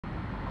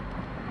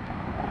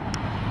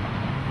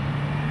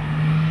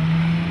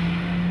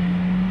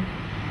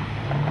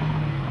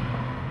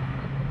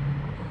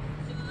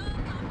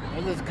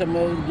come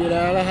over to get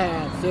out of the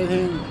house. Let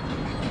him,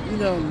 you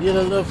know, get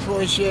a little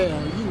fresh air,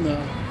 you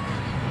know.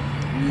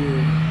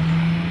 Yeah.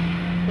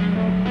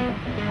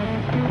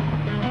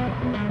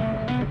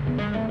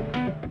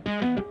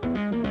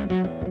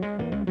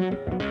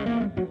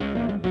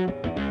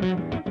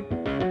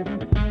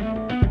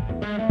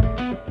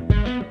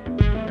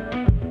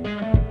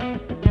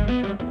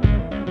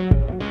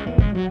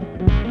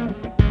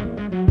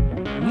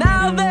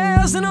 Now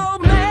there's an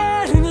old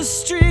man in the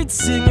street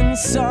singing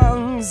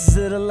songs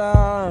that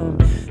alarm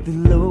the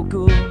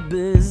local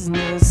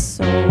business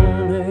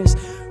owners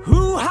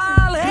who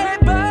holler, hey,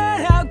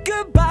 burn out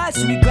goodbye.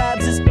 So he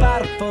grabs his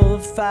bottle full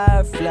of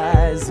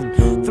fireflies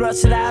and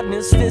thrusts it out in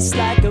his fist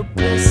like a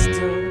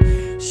pistol,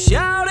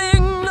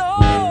 shouting,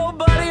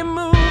 nobody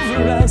move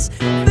or else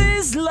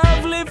these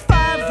lovely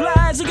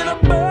fireflies are gonna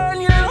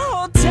burn your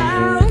whole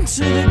town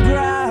to the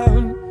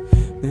ground.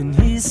 Then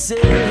he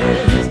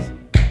says,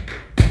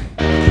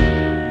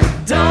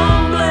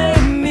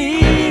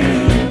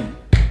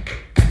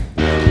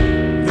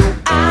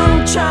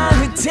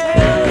 trying to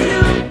tell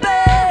you,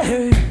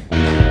 babe,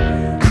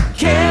 you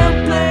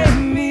can't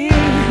blame me.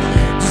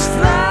 Just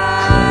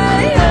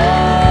fly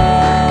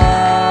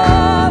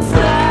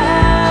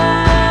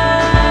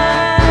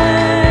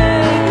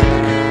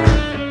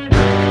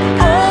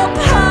up,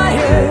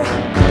 higher,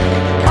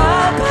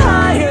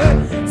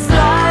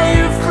 fly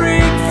your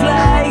freak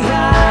flag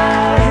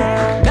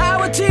high.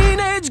 Now a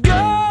teenage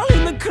girl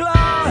in the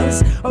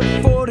claws of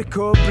 40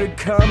 corporate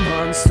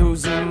come-ons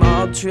throws them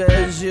all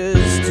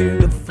treasures to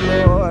the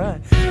floor,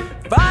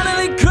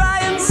 finally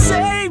crying,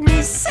 save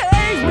me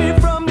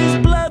from these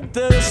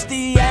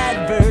bloodthirsty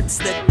adverts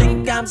that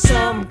think I'm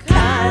some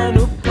kind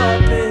of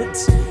puppet.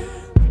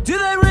 Do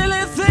they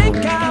really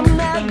think I'm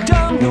that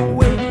dumb? No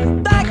way,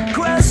 that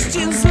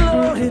question's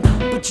loaded,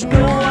 but you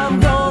know I'm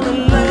gonna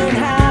learn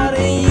how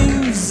to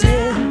use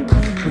it.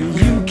 Well,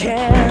 you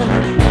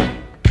can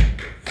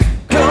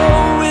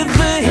go with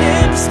the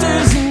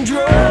hipsters and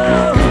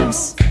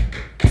drums,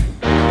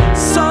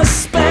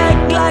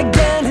 suspect like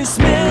Dennis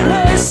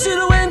Miller,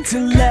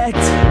 pseudo-intellect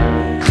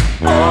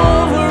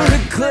over a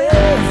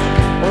cliff,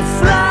 or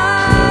fly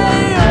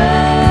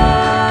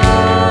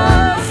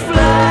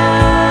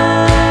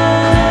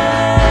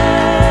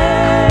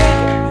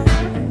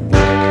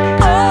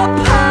up,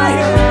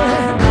 higher,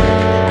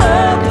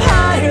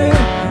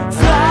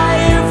 fly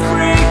your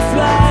freak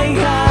flag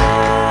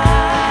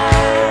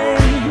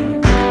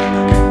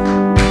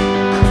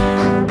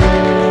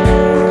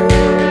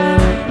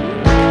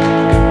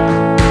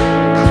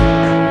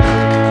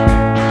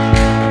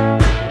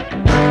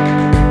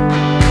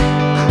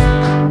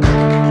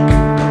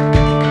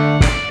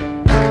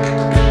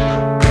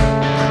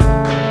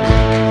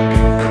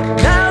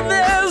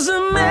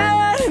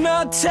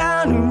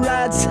town who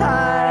rides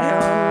high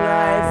on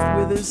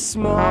life with a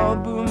small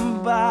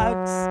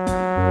boombox.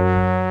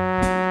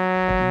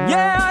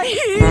 Yeah,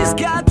 he's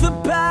got the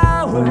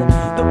power,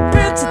 the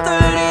bits of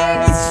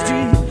 38th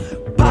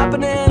Street,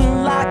 popping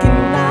and locking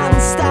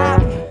non-stop.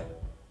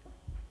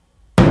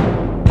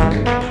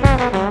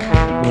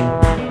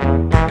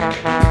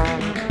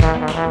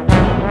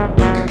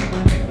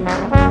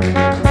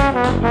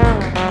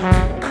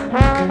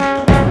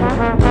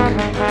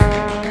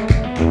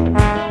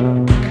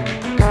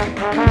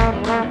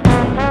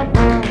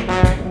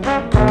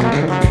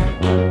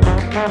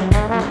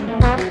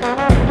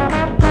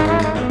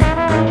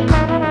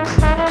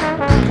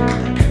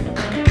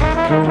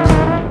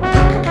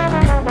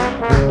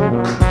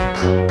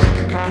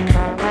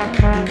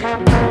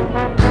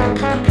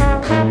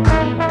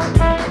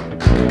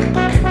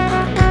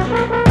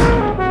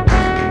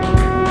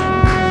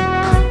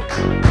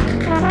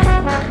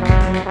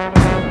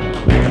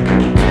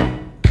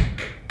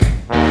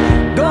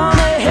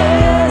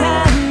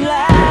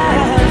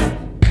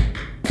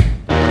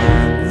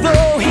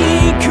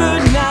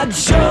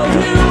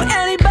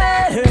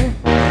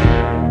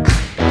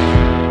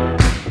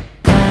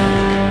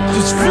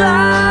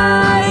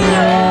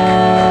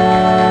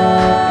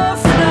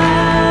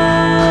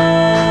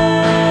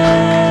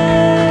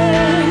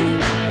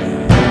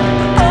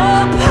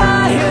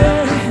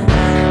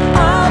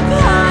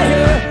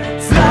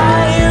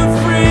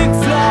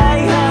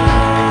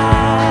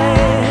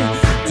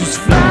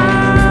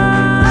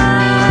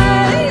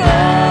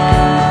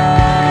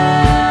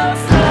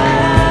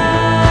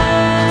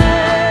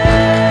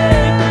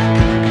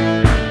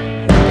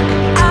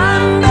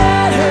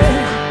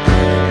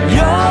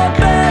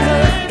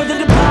 But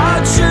the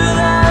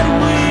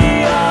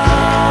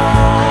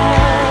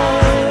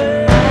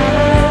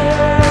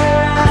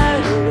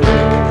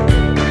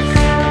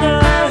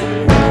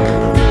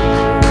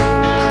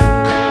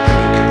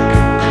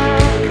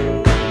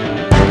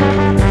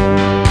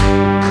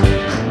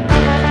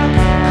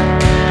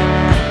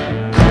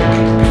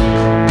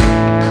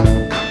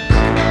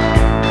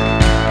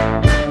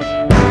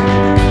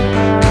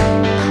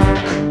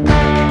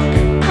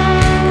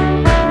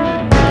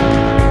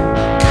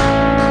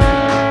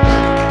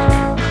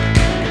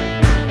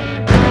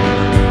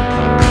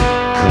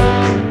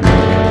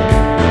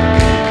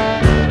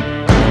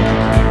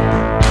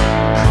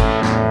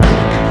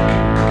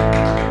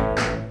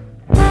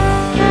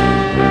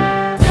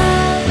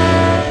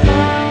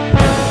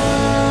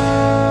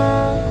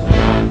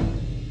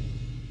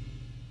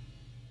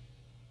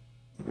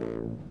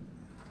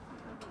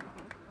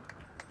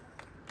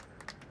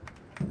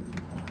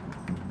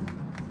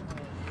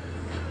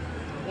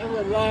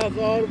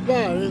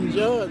about,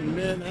 enjoying,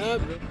 being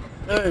happy,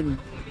 and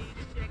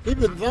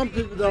some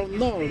people don't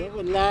know. That's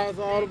what life's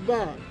all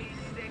about.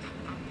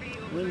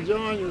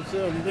 Enjoying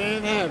yourself,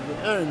 being happy,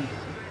 and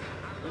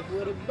that's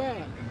what it's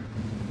about.